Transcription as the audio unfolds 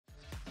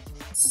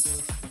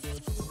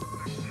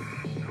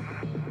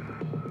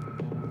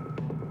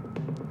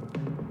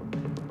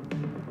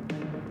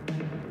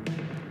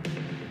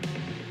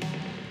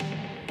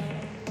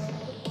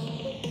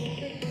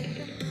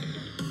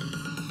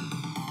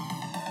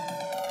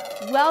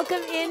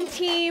Welcome in,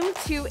 team,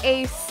 to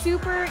a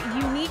super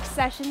unique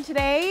session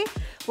today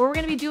where we're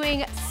going to be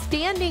doing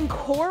standing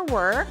core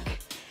work,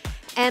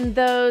 and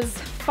those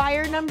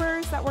fire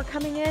numbers that were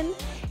coming in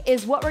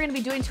is what we're going to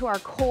be doing to our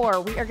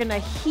core. We are going to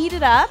heat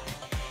it up,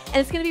 and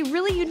it's going to be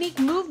really unique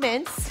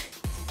movements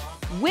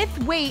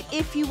with weight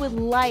if you would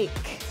like.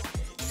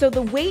 So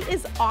the weight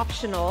is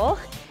optional,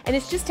 and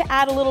it's just to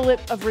add a little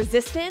bit of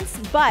resistance,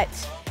 but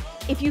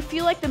if you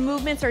feel like the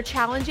movements are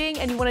challenging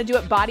and you want to do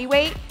it body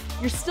weight,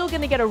 you're still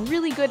gonna get a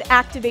really good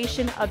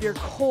activation of your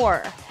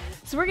core.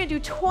 So we're gonna do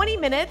 20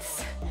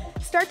 minutes,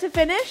 start to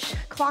finish.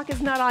 Clock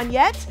is not on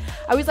yet.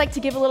 I always like to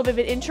give a little bit of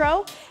an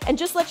intro and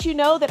just let you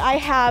know that I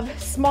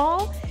have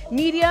small,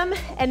 medium,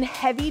 and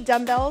heavy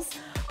dumbbells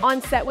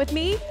on set with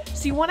me.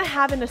 So you wanna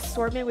have an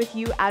assortment with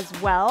you as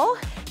well.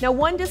 Now,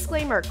 one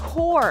disclaimer,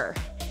 core.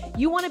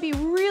 You wanna be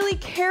really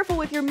careful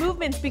with your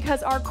movements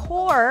because our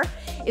core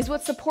is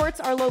what supports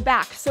our low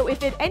back. So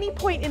if at any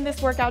point in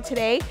this workout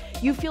today,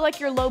 you feel like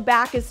your low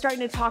back is starting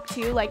to talk to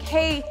you like,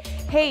 hey,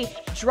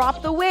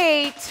 drop the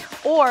weight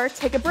or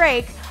take a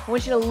break, I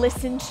want you to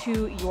listen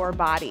to your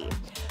body.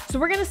 So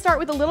we're gonna start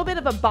with a little bit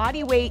of a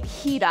body weight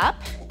heat up.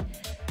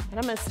 And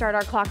I'm gonna start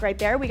our clock right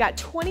there. We got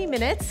 20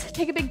 minutes.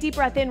 Take a big deep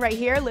breath in right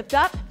here, lift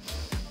up.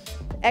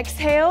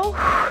 Exhale,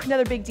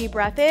 another big deep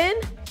breath in.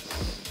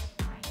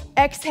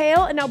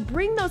 Exhale, and now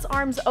bring those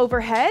arms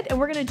overhead, and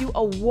we're gonna do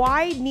a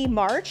wide knee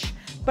march,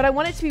 but I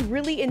want it to be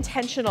really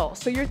intentional.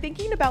 So you're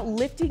thinking about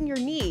lifting your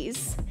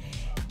knees,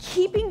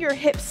 keeping your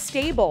hips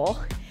stable,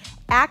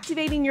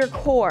 activating your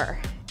core.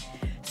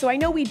 So I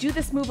know we do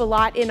this move a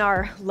lot in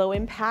our low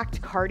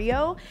impact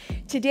cardio.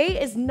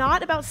 Today is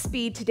not about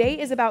speed, today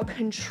is about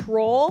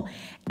control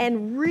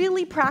and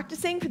really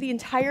practicing for the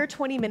entire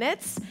 20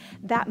 minutes,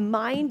 that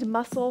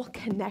mind-muscle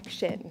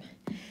connection.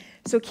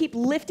 So keep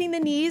lifting the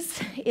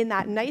knees in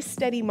that nice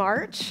steady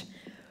march.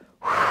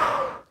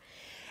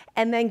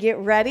 And then get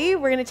ready.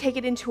 We're gonna take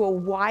it into a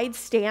wide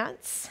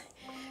stance.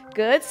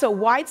 Good, so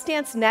wide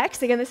stance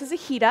next. Again, this is a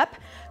heat up.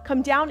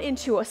 Come down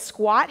into a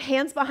squat,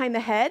 hands behind the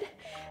head.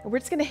 And we're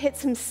just gonna hit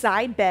some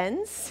side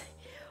bends.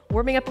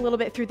 Warming up a little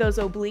bit through those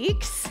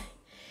obliques.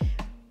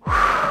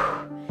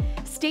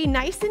 Stay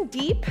nice and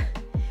deep.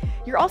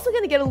 You're also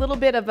gonna get a little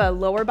bit of a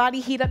lower body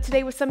heat up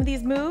today with some of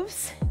these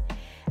moves.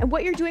 And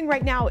what you're doing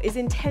right now is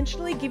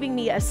intentionally giving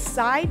me a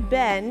side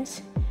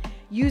bend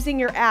using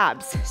your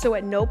abs. So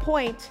at no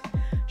point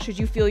should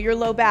you feel your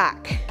low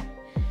back.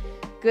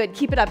 Good,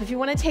 keep it up. If you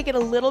want to take it a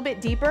little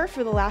bit deeper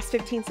for the last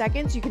 15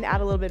 seconds, you can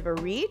add a little bit of a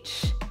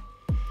reach.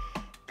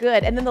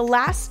 Good, and then the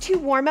last two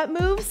warm-up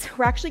moves,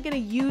 we're actually going to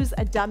use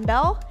a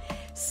dumbbell.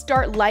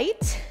 Start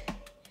light.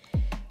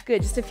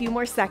 Good, just a few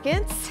more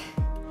seconds.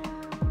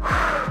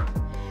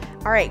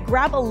 All right,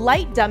 grab a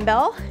light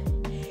dumbbell.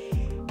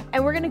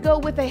 And we're gonna go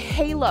with a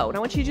halo. And I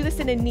want you to do this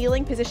in a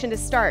kneeling position to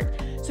start.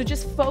 So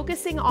just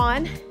focusing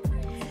on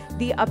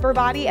the upper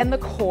body and the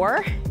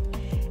core.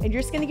 And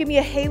you're just gonna give me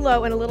a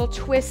halo and a little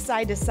twist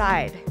side to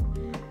side.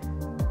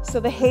 So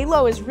the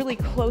halo is really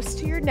close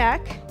to your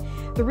neck.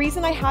 The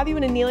reason I have you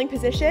in a kneeling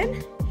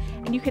position,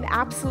 and you can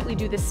absolutely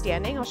do this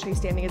standing, I'll show you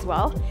standing as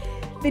well.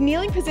 The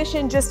kneeling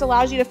position just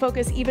allows you to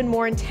focus even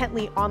more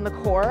intently on the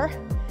core.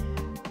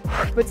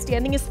 But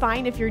standing is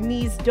fine if your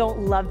knees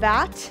don't love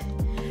that.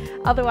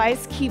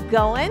 Otherwise, keep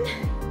going.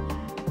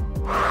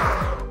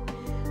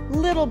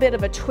 Little bit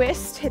of a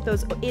twist, hit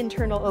those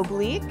internal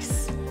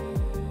obliques.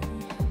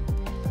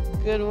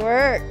 Good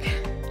work.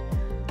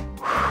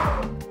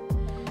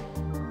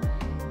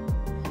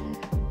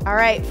 All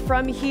right,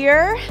 from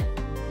here,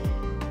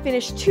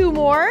 finish two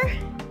more.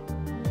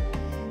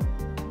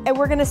 And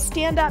we're gonna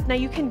stand up. Now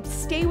you can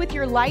stay with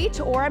your light,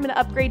 or I'm gonna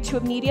upgrade to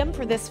a medium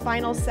for this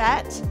final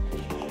set.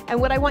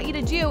 And what I want you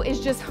to do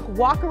is just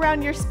walk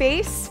around your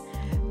space,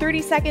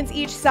 30 seconds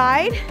each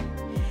side,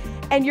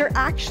 and you're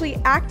actually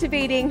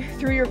activating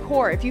through your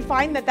core. If you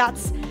find that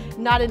that's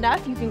not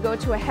enough, you can go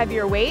to a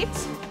heavier weight.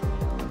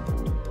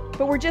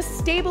 But we're just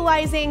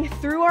stabilizing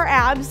through our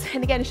abs,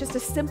 and again, it's just a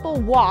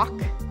simple walk,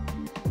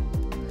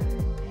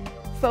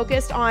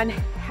 focused on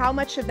how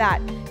much of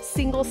that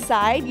single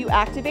side you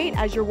activate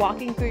as you're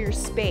walking through your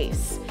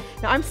space.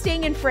 Now I'm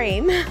staying in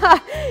frame.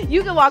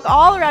 You can walk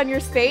all around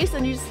your space,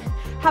 and you just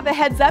have a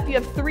heads up. You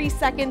have 3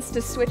 seconds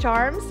to switch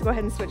arms. Go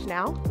ahead and switch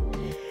now.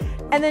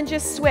 And then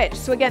just switch.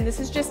 So again, this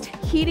is just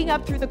heating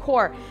up through the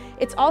core.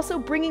 It's also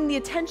bringing the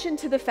attention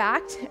to the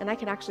fact, and I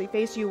can actually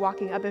face you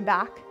walking up and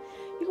back.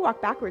 You can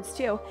walk backwards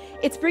too.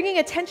 It's bringing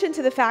attention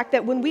to the fact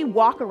that when we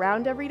walk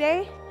around every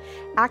day,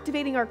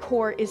 activating our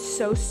core is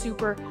so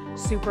super,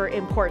 super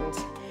important.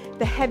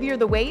 The heavier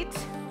the weight,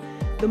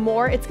 the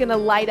more it's gonna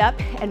light up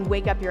and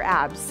wake up your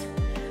abs.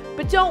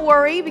 But don't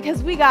worry,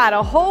 because we got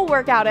a whole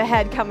workout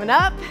ahead coming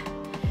up.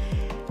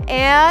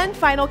 And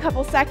final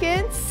couple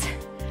seconds,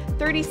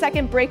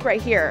 30-second break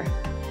right here.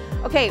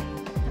 Okay,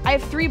 I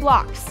have 3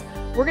 blocks.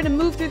 We're gonna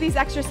move through these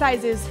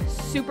exercises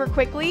super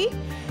quickly,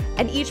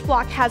 and each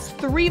block has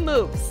 3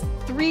 moves,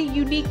 3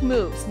 unique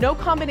moves. No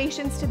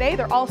combinations today,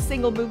 they're all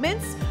single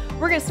movements.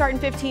 We're gonna start in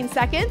 15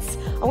 seconds.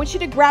 I want you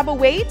to grab a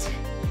weight,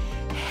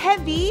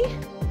 heavy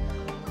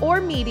or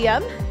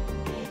medium,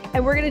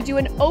 and we're gonna do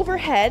an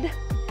overhead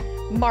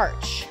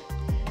march.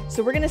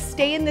 So we're gonna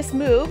stay in this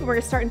move. We're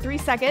gonna start in 3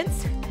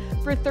 seconds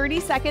for 30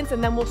 seconds,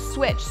 and then we'll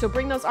switch. So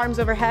bring those arms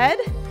overhead.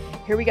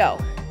 Here we go.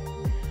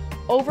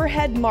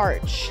 Overhead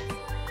march.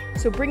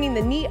 So bringing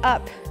the knee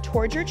up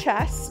towards your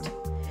chest,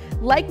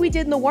 like we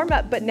did in the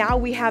warm-up, but now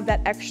we have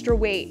that extra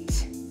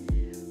weight.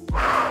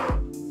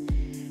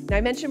 Now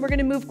I mentioned we're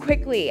gonna move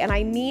quickly, and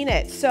I mean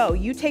it. So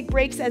you take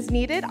breaks as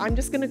needed. I'm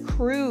just gonna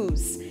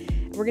cruise.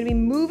 We're gonna be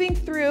moving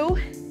through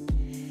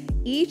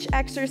each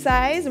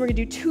exercise, and we're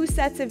gonna do 2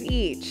 sets of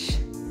each.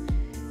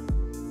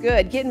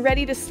 Good, getting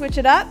ready to switch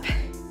it up.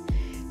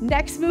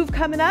 Next move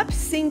coming up,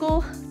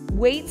 single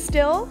weight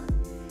still.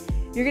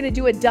 You're gonna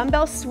do a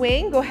dumbbell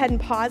swing. Go ahead and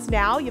pause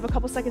now. You have a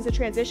couple seconds to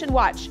transition.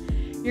 Watch.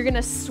 You're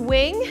gonna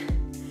swing,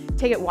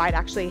 take it wide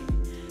actually.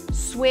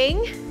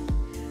 Swing,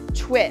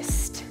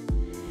 twist.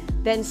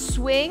 Then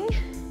swing,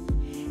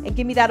 and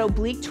give me that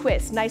oblique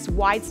twist. Nice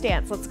wide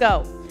stance, let's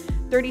go.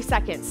 30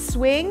 seconds,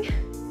 swing,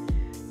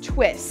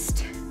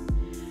 twist.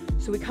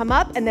 So we come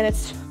up, and then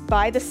it's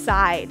by the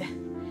side.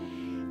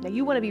 Now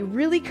you wanna be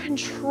really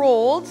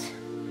controlled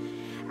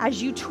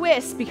as you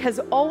twist, because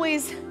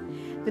always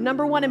the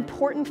 #1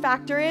 important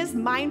factor is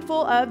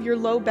mindful of your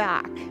low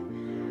back.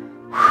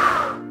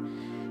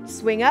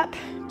 Swing up,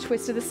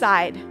 twist to the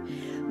side.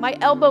 My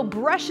elbow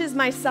brushes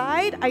my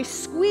side. I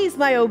squeeze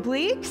my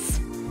obliques.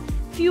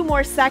 Few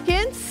more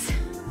seconds.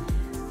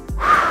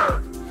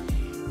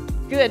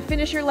 Good,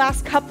 finish your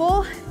last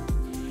couple.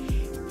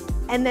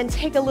 And then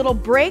take a little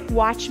break,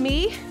 watch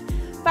me.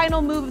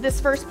 Final move of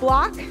this first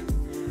block,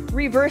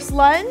 reverse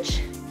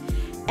lunge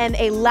and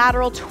a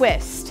lateral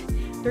twist.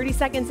 30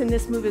 seconds in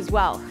this move as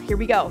well. Here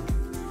we go.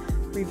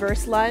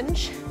 Reverse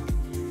lunge,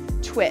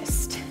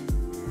 twist.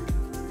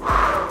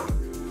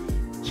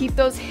 Keep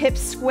those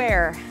hips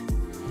square.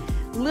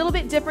 A little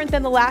bit different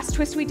than the last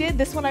twist we did.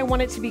 This one I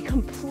want it to be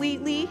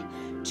completely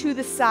to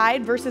the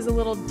side versus a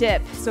little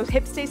dip. So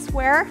hips stay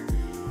square,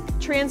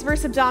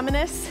 transverse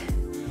abdominis,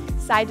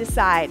 side to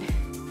side.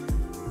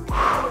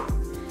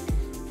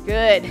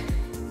 Good.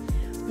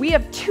 We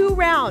have 2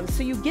 rounds,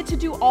 so you get to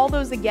do all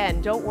those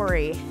again, don't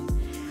worry.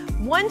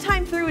 One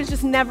time through is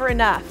just never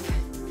enough.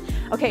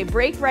 Okay,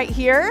 break right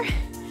here.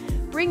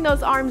 Bring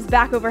those arms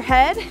back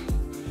overhead.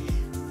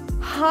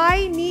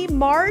 High knee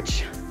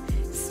march,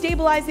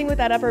 stabilizing with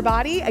that upper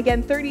body.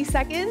 Again, 30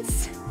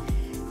 seconds.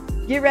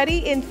 Get ready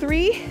in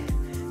 3,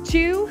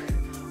 2,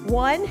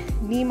 1,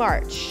 knee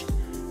march.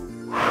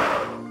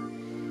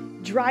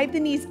 Drive the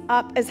knees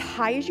up as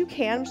high as you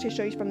can. I'm just gonna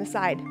show you from the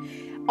side.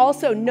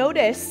 Also,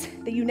 notice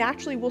that you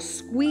naturally will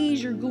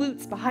squeeze your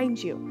glutes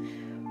behind you.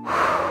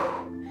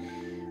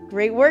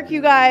 Great work,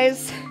 you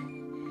guys.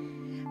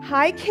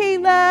 Hi,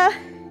 Kayla.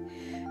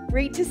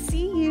 Great to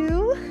see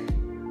you.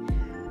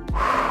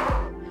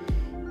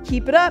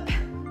 Keep it up.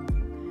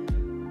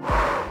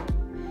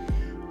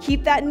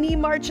 Keep that knee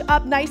march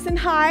up nice and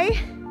high.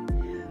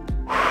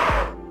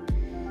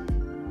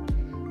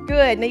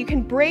 Good, now you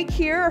can break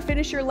here or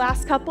finish your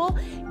last couple,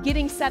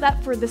 getting set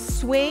up for the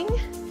swing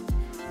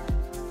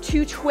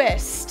to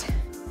twist.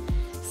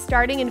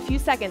 Starting in a few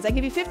seconds. I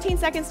give you 15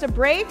 seconds to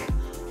break,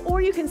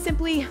 or you can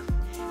simply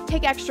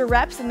take extra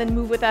reps and then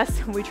move with us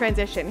when we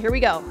transition. Here we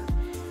go.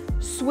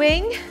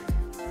 Swing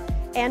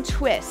and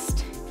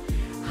twist.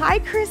 Hi,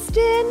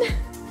 Kristen.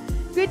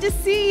 Good to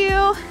see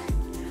you.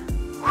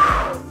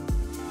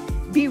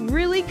 Be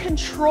really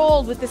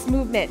controlled with this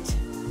movement.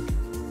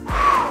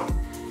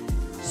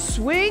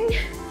 Swing,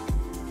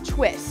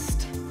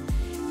 twist.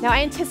 Now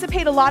I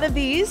anticipate a lot of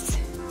these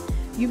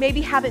you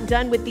maybe haven't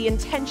done with the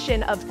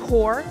intention of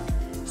core,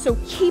 so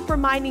keep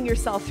reminding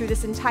yourself through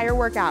this entire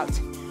workout.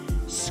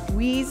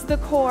 Squeeze the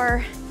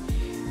core,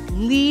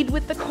 lead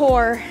with the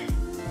core,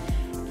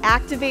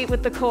 activate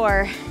with the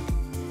core.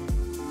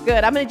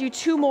 Good, I'm gonna do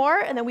 2 more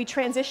and then we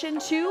transition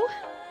to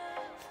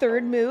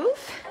third move.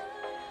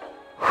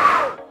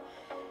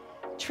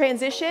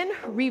 Transition,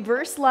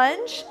 reverse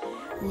lunge,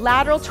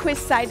 lateral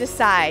twist side to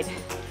side.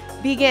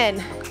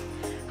 Begin.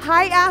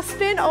 Hi,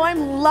 Aspen. Oh,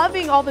 I'm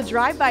loving all the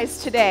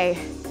drive-bys today.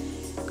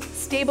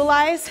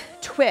 Stabilize,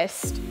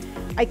 twist.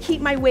 I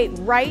keep my weight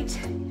right,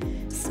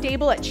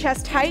 stable at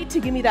chest height to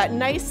give me that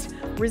nice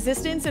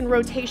resistance and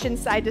rotation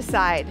side to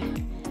side.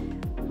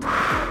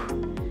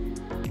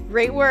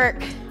 Great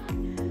work.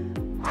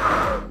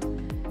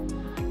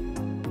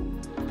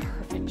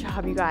 Perfect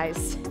job, you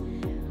guys.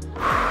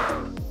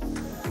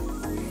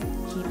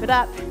 Keep it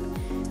up.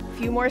 A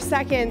few more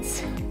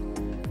seconds.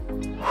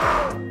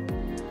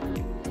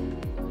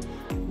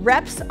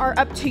 Reps are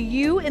up to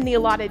you in the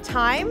allotted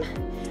time.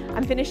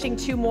 I'm finishing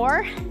 2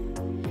 more.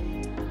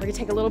 We're gonna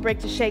take a little break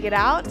to shake it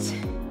out.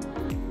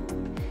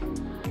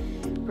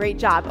 Great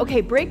job.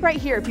 Okay, break right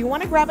here. If you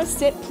wanna grab a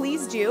sit,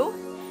 please do.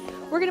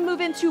 We're gonna move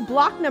into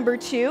block number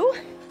 2.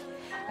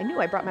 I knew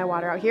I brought my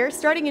water out here.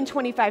 Starting in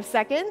 25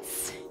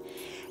 seconds.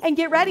 And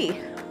get ready.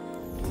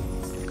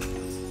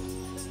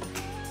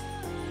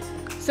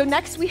 So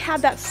next we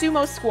have that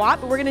sumo squat,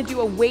 but we're gonna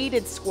do a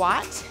weighted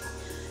squat.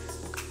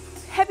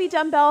 Heavy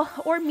dumbbell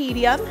or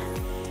medium.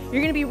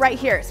 You're gonna be right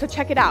here, so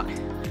check it out.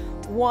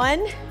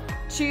 1,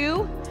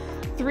 2,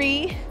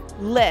 3,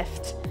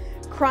 lift.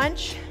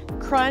 Crunch,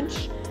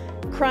 crunch,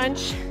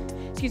 crunch.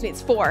 Excuse me,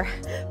 it's 4.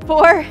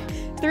 4,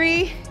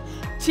 3,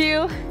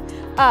 2,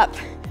 up.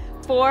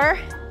 4,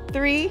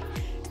 3,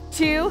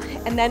 2,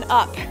 and then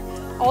up.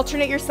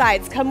 Alternate your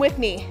sides, come with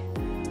me.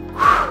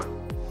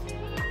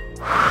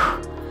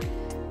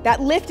 That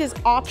lift is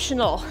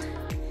optional.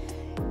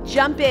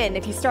 Jump in.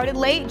 If you started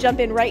late, jump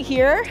in right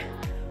here.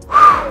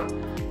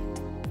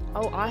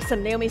 Oh,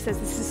 awesome. Naomi says,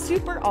 this is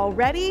super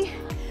already.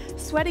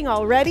 Sweating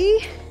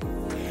already.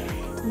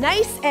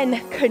 Nice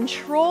and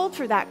controlled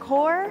for that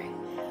core.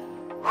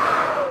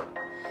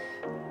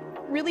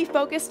 Really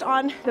focused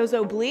on those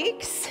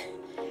obliques.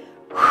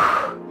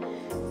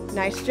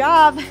 Nice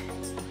job.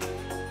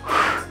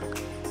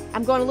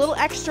 I'm going a little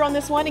extra on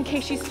this one in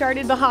case you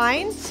started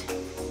behind.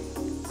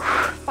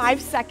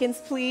 5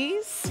 seconds,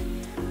 please.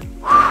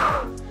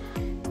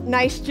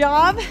 Nice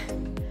job.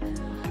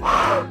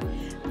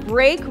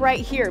 Break right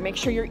here. Make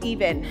sure you're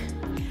even.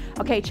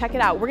 Okay, check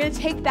it out. We're going to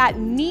take that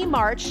knee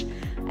march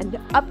and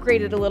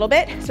upgrade it a little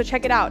bit. So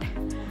check it out.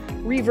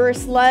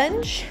 Reverse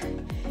lunge,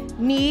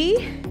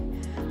 knee,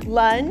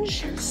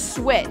 lunge,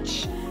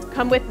 switch.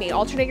 Come with me.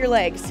 Alternate your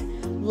legs.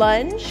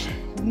 Lunge,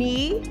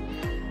 knee,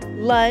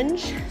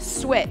 lunge,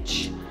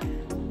 switch.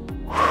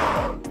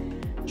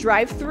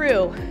 Drive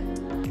through.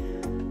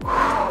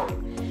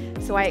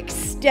 So I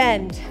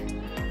extend,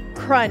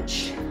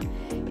 crunch,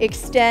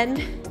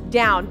 extend,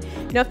 down.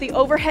 Now if the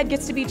overhead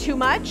gets to be too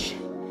much,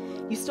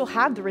 you still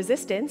have the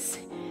resistance.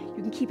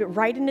 You can keep it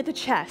right into the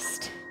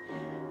chest.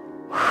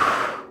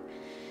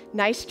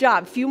 Nice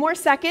job. Few more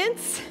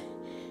seconds.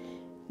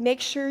 Make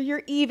sure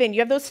you're even.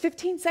 You have those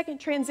 15-second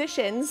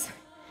transitions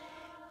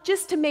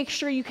just to make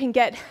sure you can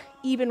get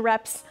even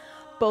reps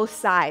both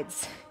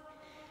sides.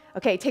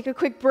 Okay, take a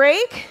quick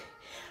break.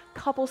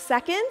 Couple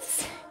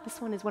seconds.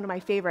 This one is one of my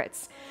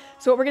favorites.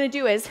 So what we're gonna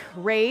do is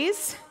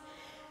raise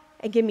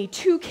and give me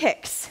 2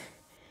 kicks.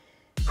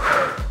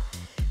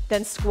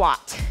 Then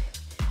squat.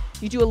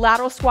 You do a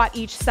lateral squat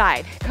each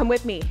side. Come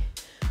with me.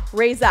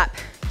 Raise up,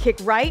 kick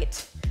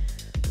right,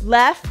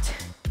 left,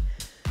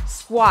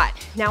 squat.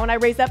 Now when I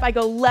raise up, I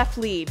go left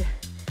lead.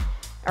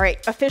 All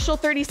right, official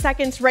 30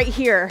 seconds right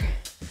here.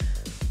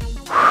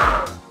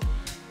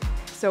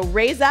 So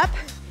raise up,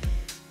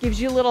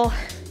 gives you a little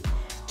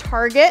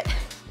target.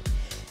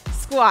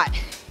 Squat.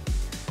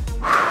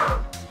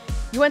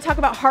 You want to talk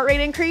about heart rate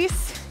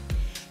increase?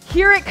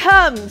 Here it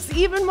comes,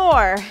 even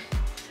more.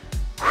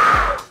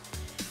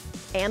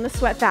 And the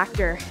sweat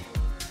factor.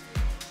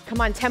 Come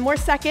on, 10 more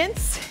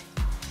seconds.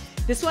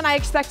 This one I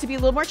expect to be a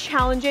little more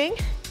challenging.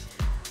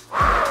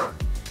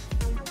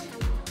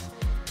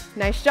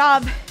 Nice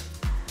job.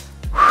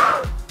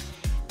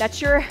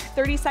 That's your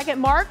 30-second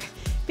mark.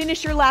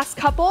 Finish your last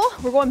couple.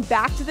 We're going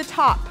back to the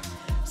top.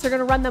 So we're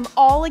gonna run them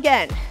all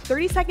again.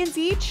 30 seconds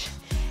each.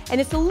 And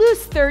it's a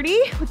loose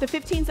 30 with the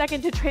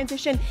 15-second to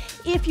transition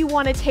if you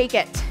want to take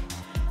it.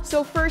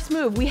 So first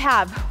move, we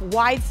have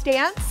wide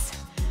stance,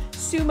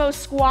 sumo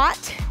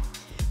squat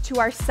to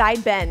our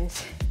side bend.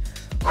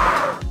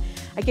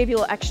 I gave you a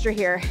little extra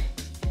here.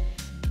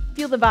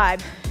 Feel the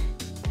vibe.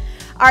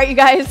 All right, you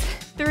guys,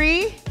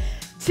 3,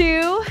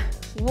 2,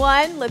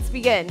 1, let's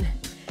begin.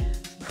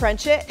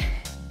 Crunch it.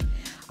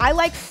 I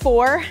like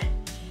 4,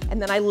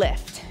 and then I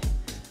lift.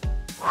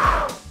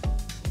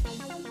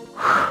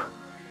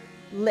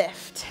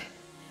 Lift.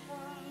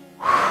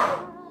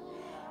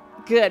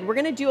 Good. We're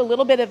going to do a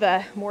little bit of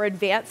a more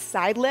advanced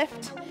side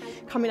lift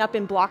coming up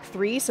in block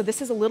 3. So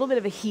this is a little bit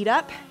of a heat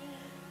up.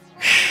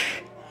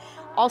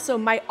 Also,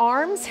 my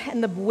arms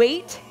and the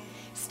weight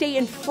stay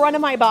in front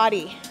of my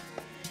body.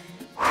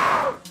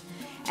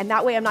 And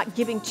that way I'm not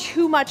giving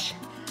too much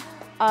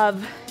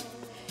of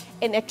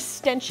an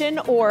extension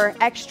or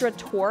extra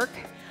torque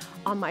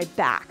on my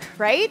back,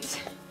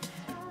 right?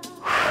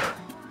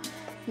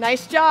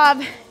 Nice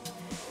job.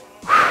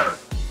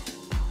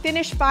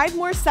 Finish 5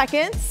 more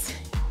seconds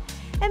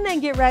and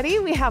then get ready.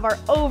 We have our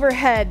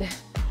overhead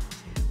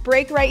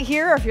break right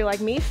here, or if you're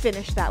like me,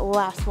 finish that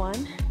last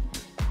one.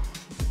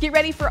 Get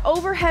ready for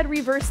overhead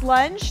reverse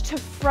lunge to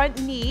front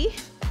knee.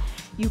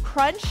 You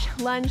crunch,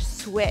 lunge,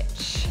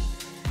 switch.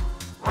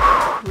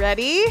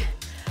 Ready?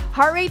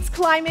 Heart rate's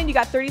climbing. You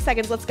got 30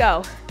 seconds. Let's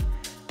go.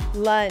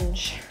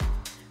 Lunge,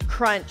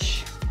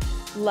 crunch,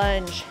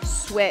 lunge,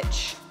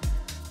 switch.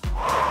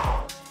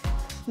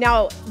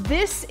 Now,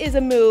 this is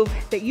a move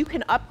that you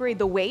can upgrade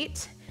the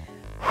weight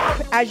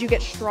as you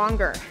get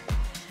stronger.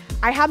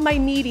 I have my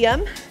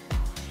medium,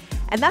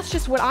 and that's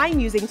just what I'm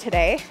using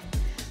today.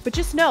 But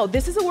just know,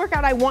 this is a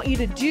workout I want you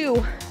to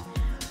do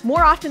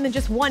more often than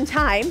just one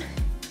time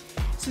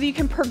so that you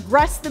can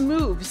progress the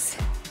moves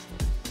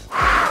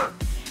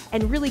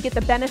and really get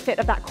the benefit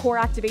of that core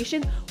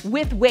activation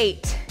with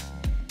weight.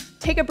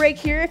 Take a break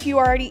here if you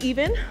are already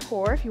even,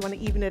 or if you want to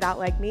even it out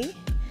like me.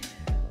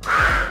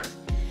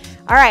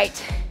 All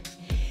right,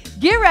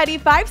 get ready,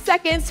 5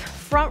 seconds,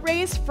 front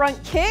raise,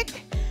 front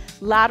kick,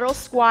 lateral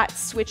squat,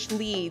 switch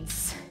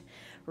leads.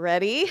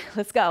 Ready?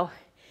 Let's go.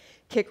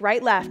 Kick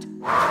right, left.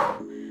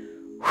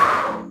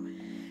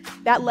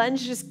 That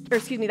lunge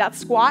that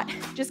squat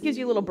just gives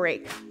you a little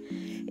break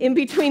in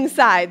between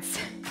sides.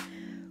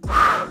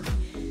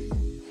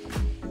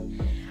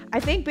 I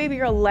think baby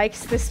girl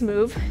likes this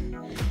move.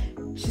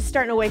 She's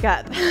starting to wake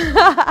up.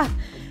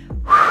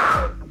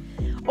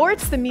 Or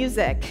it's the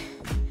music.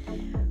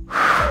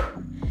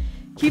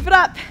 Keep it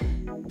up.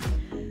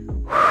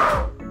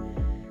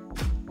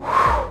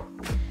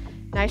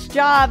 Nice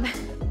job.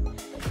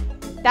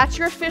 That's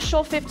your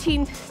official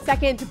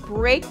 15-second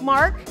break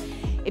mark.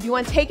 If you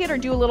want to take it or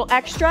do a little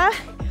extra,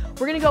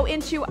 we're going to go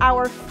into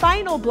our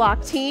final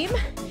block team.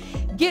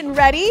 Getting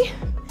ready.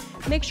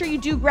 Make sure you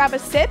do grab a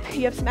sip.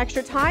 You have some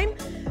extra time.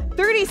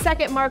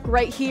 30-second mark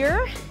right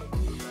here.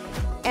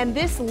 And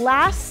this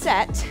last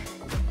set,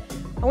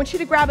 I want you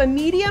to grab a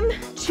medium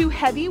to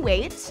heavy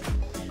weight.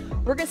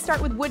 We're going to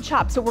start with wood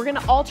chop, so we're going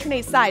to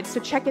alternate sides.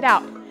 So check it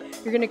out.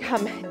 You're going to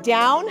come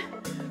down,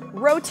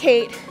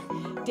 rotate,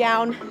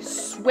 down,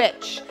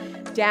 switch,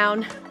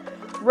 down,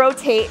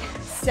 rotate,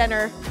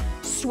 center,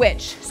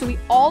 switch. So we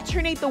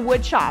alternate the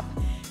wood chop.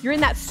 You're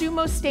in that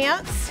sumo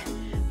stance,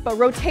 but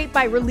rotate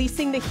by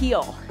releasing the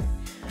heel.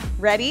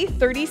 Ready?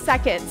 30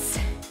 seconds.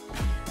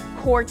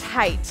 Core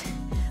tight.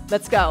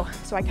 Let's go.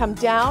 So I come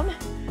down,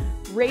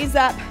 raise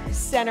up,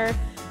 center,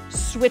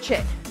 switch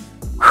it.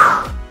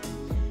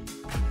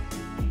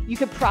 You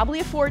could probably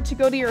afford to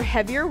go to your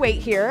heavier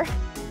weight here.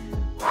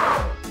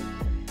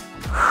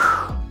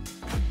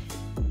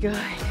 Good.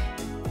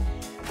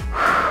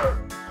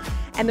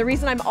 And the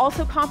reason I'm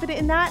also confident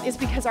in that is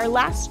because our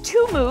last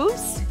 2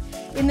 moves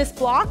in this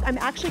block, I'm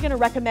actually going to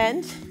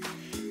recommend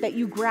that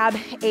you grab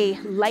a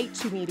light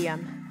to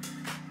medium.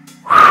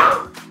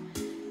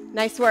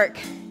 Nice work.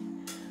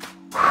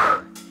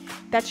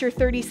 That's your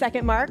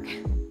 30-second mark.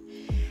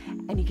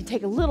 And you can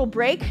take a little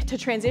break to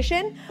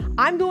transition.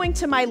 I'm going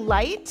to my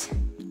light.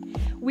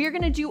 We are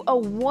going to do a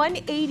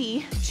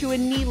 180 to a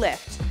knee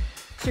lift.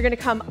 So you're going to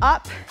come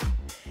up,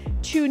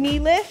 2 knee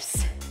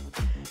lifts,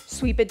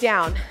 sweep it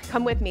down.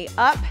 Come with me.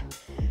 Up,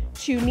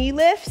 2 knee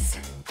lifts,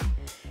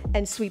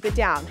 and sweep it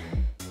down.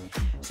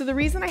 So the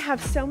reason I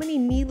have so many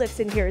knee lifts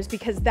in here is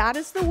because that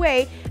is the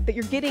way that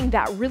you're getting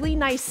that really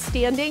nice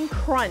standing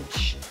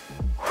crunch.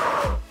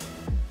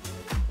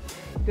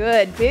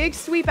 Good. Big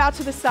sweep out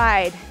to the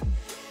side.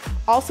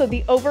 Also,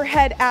 the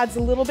overhead adds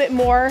a little bit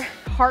more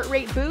heart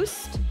rate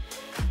boost.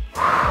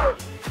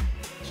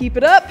 Keep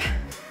it up.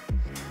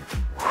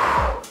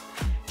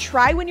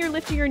 Try when you're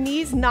lifting your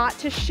knees not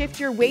to shift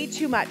your weight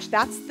too much.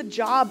 That's the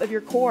job of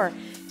your core,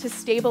 to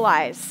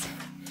stabilize.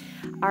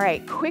 All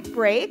right, quick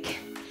break.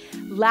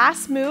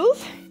 Last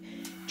move,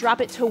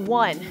 drop it to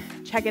 1.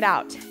 Check it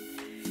out.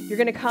 You're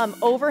gonna come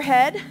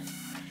overhead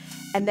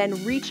and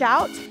then reach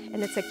out,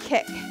 and it's a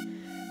kick.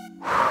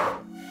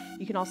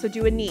 You can also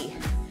do a knee.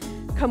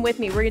 Come with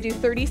me. We're gonna do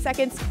 30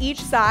 seconds each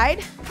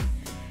side,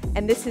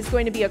 and this is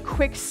going to be a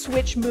quick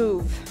switch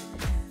move.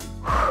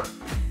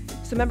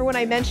 So remember when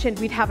I mentioned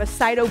we'd have a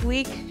side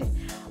oblique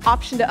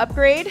option to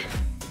upgrade?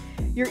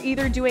 You're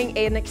either doing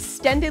an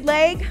extended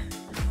leg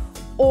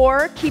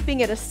or keeping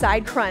it a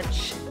side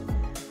crunch.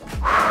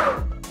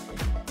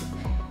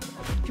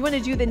 If you want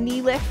to do the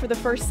knee lift for the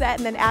first set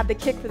and then add the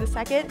kick for the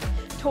second,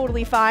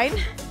 totally fine.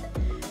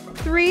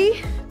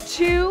 3,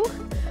 2,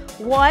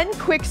 1,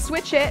 quick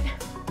switch it.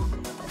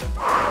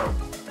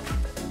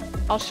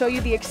 I'll show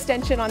you the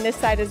extension on this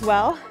side as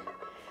well.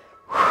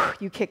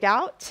 You kick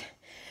out,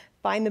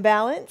 find the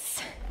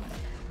balance.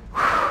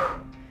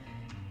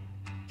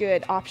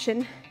 Good,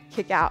 option,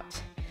 kick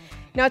out.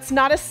 Now it's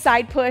not a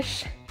side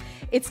push,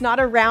 it's not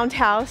a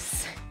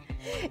roundhouse,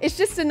 it's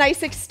just a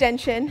nice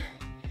extension.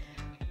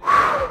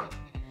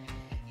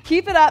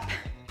 Keep it up.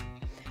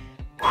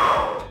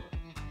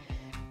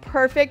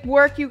 Perfect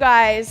work, you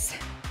guys.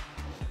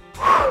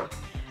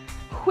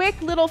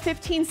 Quick little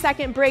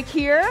 15-second break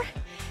here,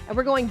 and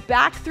we're going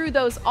back through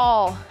those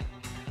all.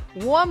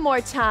 One more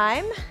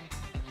time.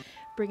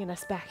 Bringing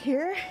us back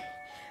here.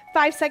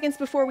 5 seconds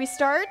before we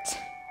start.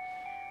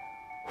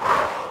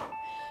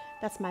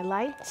 That's my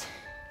light.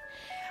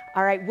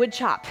 All right, wood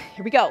chop.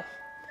 Here we go.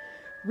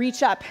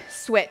 Reach up,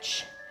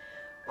 switch.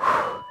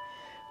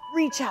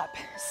 Reach up,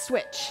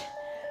 switch.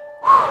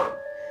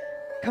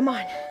 Come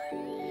on.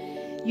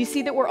 You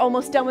see that we're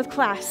almost done with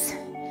class.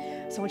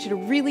 So I want you to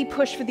really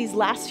push for these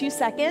last few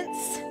seconds.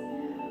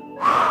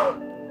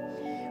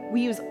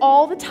 We use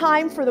all the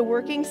time for the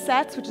working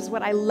sets, which is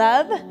what I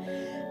love.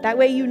 That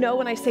way you know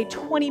when I say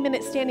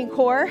 20-minute standing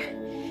core,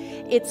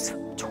 it's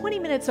 20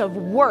 minutes of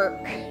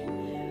work.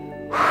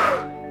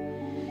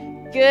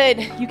 Good.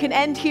 You can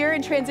end here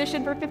and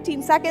transition for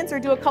 15 seconds or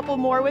do a couple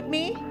more with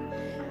me.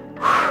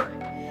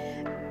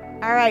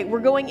 All right, we're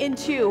going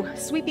into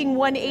sweeping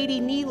 180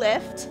 knee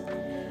lift.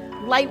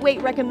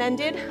 Lightweight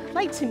recommended,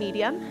 light to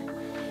medium.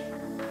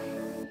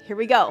 Here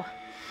we go.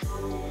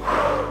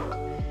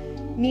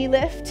 Knee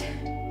lift,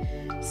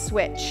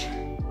 switch.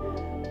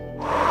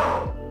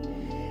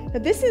 Now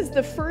this is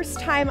the first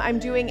time I'm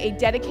doing a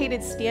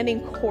dedicated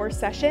standing core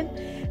session.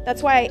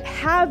 That's why I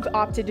have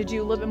opted to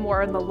do a little bit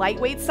more on the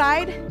lightweight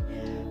side.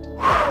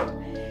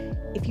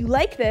 If you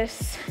like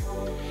this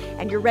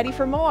and you're ready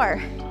for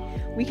more,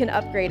 we can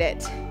upgrade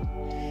it.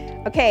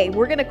 Okay,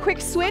 we're gonna quick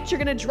switch. You're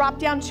gonna drop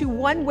down to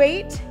one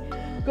weight,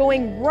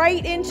 going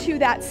right into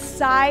that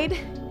side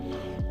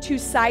to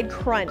side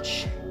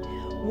crunch.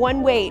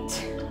 One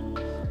weight.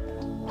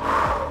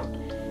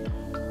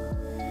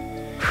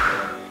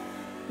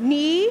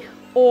 Knee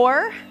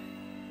or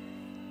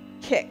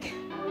kick.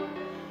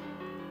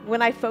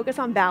 When I focus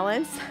on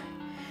balance,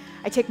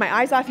 I take my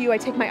eyes off you, I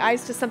take my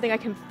eyes to something I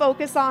can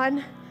focus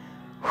on.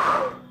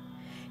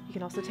 You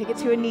can also take it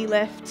to a knee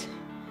lift.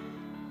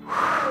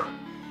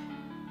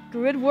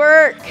 Good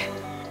work.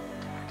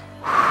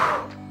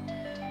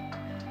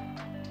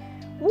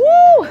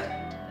 Woo!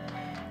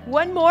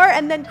 One more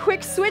and then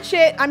quick switch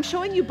it. I'm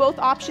showing you both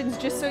options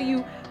just so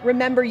you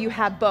remember you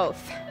have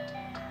both.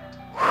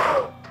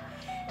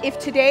 If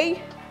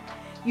today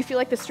you feel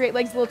like the straight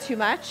leg's a little too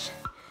much,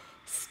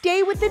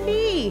 stay with the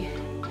knee.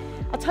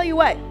 I'll tell you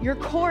what, your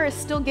core is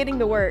still getting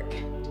the work.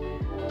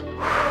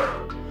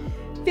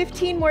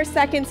 15 more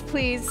seconds,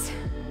 please.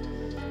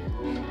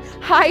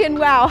 Hi and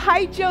wow.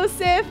 Hi,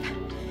 Joseph.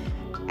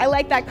 I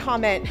like that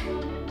comment.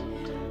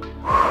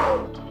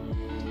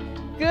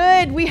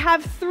 Good. We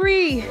have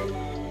 3,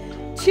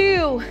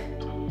 2,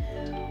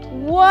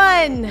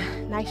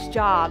 1. Nice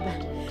job.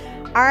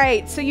 All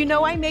right, so you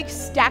know I make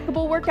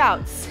stackable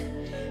workouts,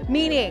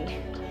 meaning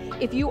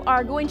if you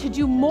are going to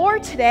do more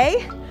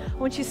today, I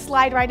want you to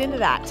slide right into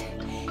that.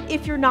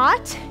 If you're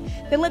not,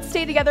 then let's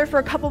stay together for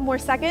a couple more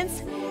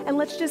seconds and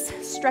let's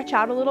just stretch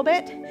out a little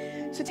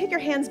bit. So take your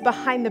hands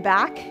behind the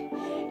back.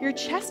 Your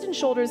chest and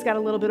shoulders got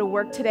a little bit of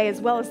work today as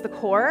well as the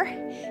core.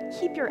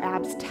 Keep your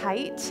abs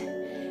tight.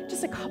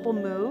 Just a couple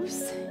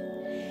moves.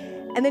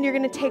 And then you're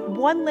gonna take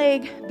one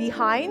leg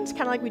behind,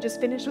 kind of like we just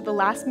finished with the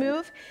last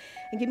move,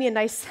 and give me a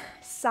nice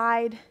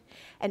side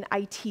and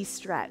IT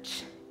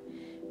stretch.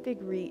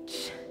 Big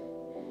reach.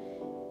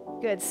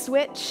 Good,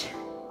 switch.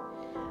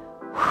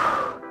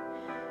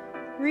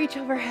 Reach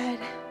overhead.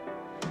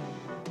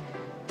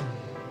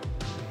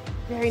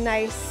 Very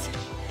nice.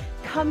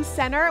 Come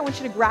center. I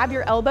want you to grab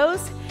your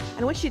elbows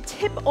and I want you to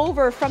tip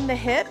over from the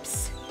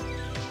hips.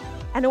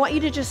 And I want you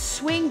to just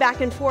swing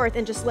back and forth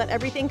and just let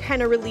everything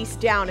kind of release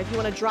down. If you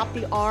want to drop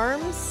the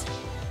arms,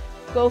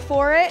 go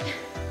for it.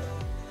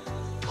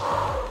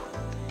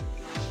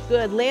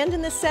 Good. Land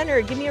in the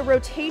center. Give me a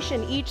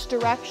rotation each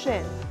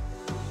direction.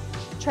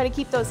 Try to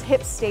keep those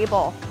hips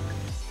stable.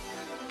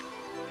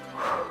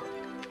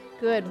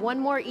 Good. One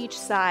more each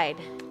side.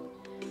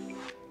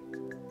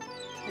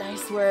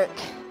 Nice work.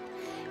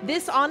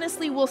 This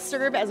honestly will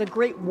serve as a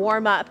great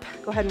warm-up.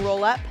 Go ahead and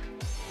roll up,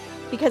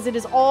 because it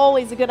is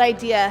always a good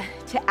idea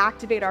to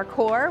activate our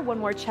core. One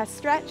more chest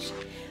stretch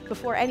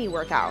before any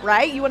workout,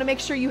 right? You want to make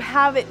sure you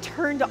have it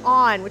turned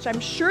on, which I'm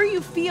sure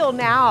you feel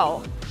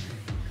now.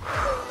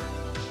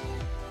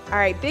 All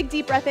right, big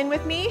deep breath in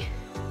with me.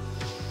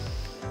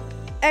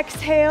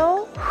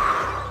 Exhale.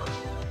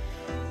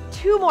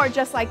 2 more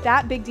just like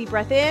that. Big deep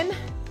breath in.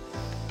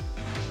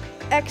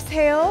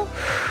 Exhale.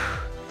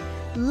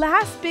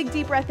 Last big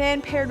deep breath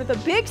in, paired with a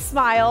big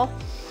smile.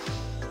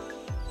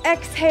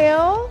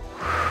 Exhale.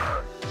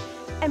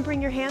 And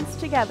bring your hands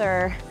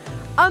together.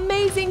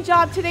 Amazing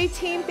job today,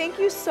 team. Thank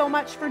you so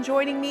much for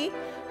joining me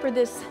for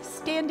this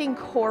standing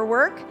core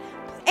work.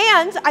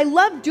 And I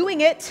love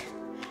doing it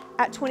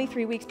at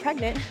 23 weeks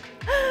pregnant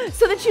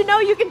so that you know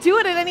you can do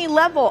it at any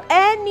level.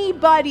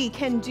 Anybody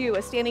can do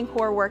a standing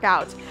core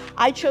workout.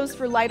 I chose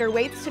for lighter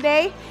weights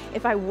today.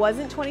 If I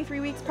wasn't 23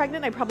 weeks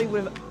pregnant, I probably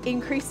would have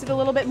increased it a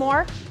little bit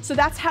more. So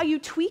that's how you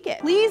tweak it.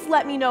 Please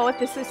let me know if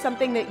this is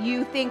something that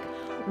you think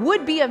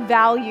would be of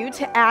value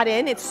to add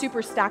in. It's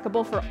super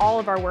stackable for all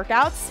of our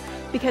workouts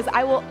because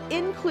I will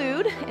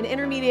include an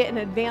intermediate and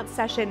advanced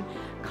session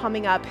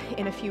coming up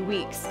in a few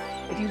weeks.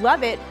 If you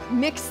love it,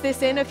 mix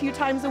this in a few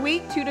times a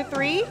week, 2 to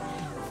 3.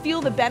 Feel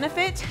the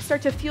benefit,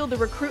 start to feel the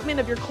recruitment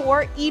of your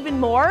core even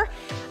more.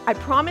 I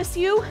promise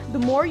you, the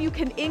more you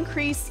can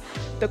increase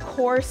the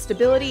core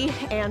stability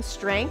and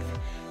strength,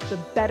 the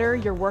better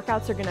your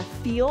workouts are gonna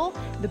feel,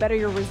 the better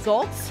your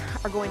results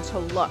are going to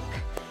look.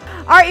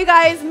 All right, you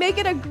guys, make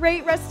it a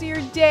great rest of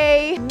your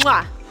day.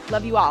 Mwah.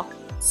 Love you all.